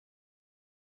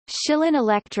Shihlin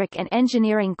Electric and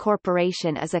Engineering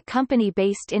Corporation is a company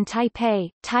based in Taipei,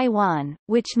 Taiwan,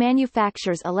 which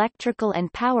manufactures electrical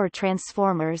and power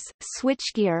transformers,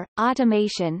 switchgear,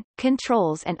 automation,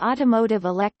 controls and automotive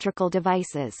electrical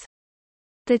devices.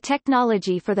 The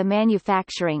technology for the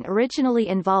manufacturing originally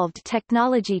involved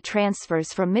technology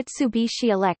transfers from Mitsubishi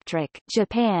Electric,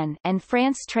 Japan, and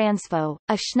France Transfo,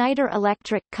 a Schneider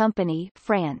Electric company,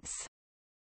 France.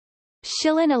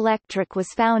 Shihlin Electric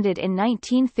was founded in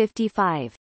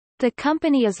 1955. The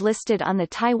company is listed on the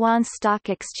Taiwan Stock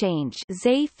Exchange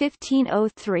ZA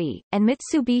 1503, and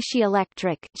Mitsubishi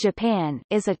Electric, Japan,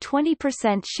 is a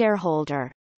 20%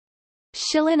 shareholder.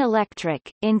 Shihlin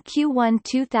Electric, in Q1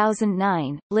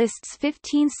 2009, lists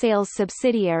 15 sales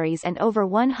subsidiaries and over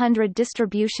 100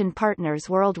 distribution partners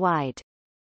worldwide.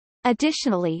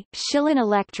 Additionally, Shihlin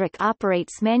Electric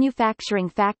operates manufacturing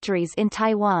factories in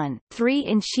Taiwan, 3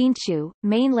 in Hsinchu,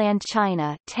 mainland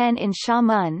China, 10 in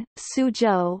Xiamen,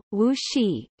 Suzhou,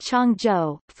 Wuxi,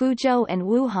 Changzhou, Fuzhou and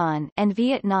Wuhan, and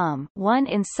Vietnam, 1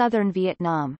 in southern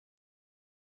Vietnam.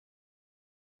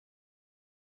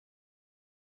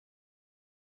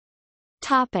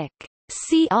 Topic.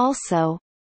 See also: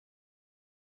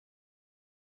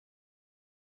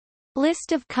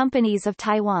 List of companies of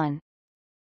Taiwan.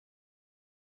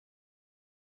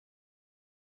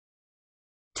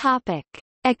 Topic.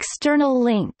 External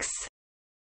links.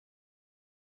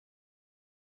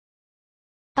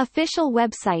 Official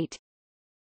website.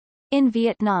 In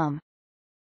Vietnam.